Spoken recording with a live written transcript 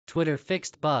Twitter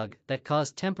fixed bug that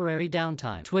caused temporary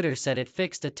downtime. Twitter said it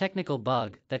fixed a technical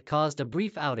bug that caused a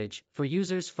brief outage for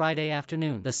users Friday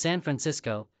afternoon. The San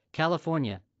Francisco,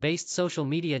 California-based social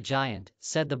media giant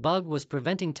said the bug was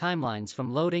preventing timelines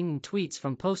from loading and tweets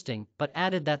from posting, but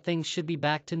added that things should be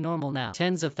back to normal now.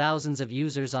 Tens of thousands of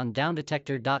users on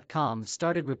downdetector.com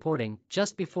started reporting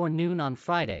just before noon on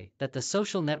Friday that the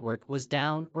social network was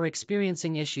down or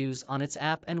experiencing issues on its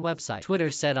app and website. Twitter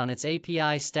said on its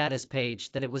API status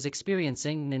page that it was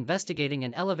experiencing and investigating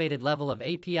an elevated level of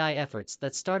API efforts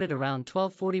that started around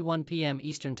 12:41 p.m.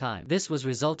 Eastern Time. This was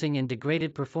resulting in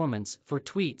degraded performance for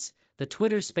tweets, the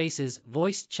Twitter Spaces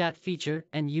voice chat feature,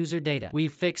 and user data.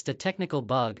 "We've fixed a technical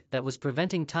bug that was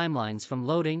preventing timelines from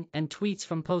loading and tweets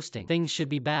from posting. Things should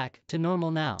be back to normal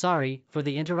now. Sorry for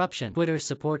the interruption." Twitter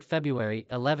support February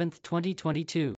 11, 2022.